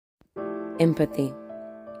Empathy.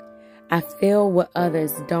 I feel what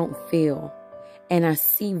others don't feel, and I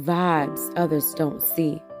see vibes others don't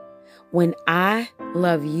see. When I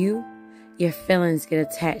love you, your feelings get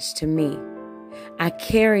attached to me. I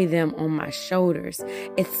carry them on my shoulders.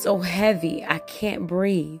 It's so heavy, I can't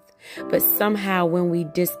breathe. But somehow when we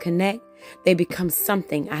disconnect, they become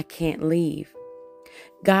something I can't leave.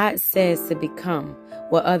 God says to become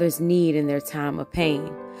what others need in their time of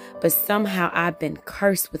pain. But somehow I've been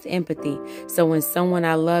cursed with empathy. So when someone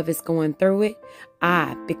I love is going through it,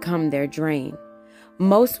 I become their drain.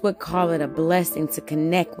 Most would call it a blessing to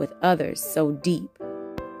connect with others so deep.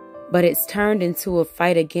 But it's turned into a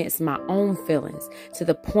fight against my own feelings to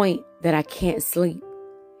the point that I can't sleep.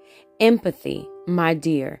 Empathy, my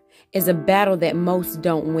dear, is a battle that most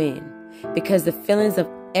don't win because the feelings of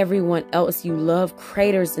everyone else you love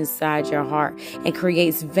craters inside your heart and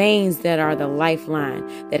creates veins that are the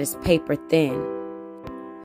lifeline that is paper thin.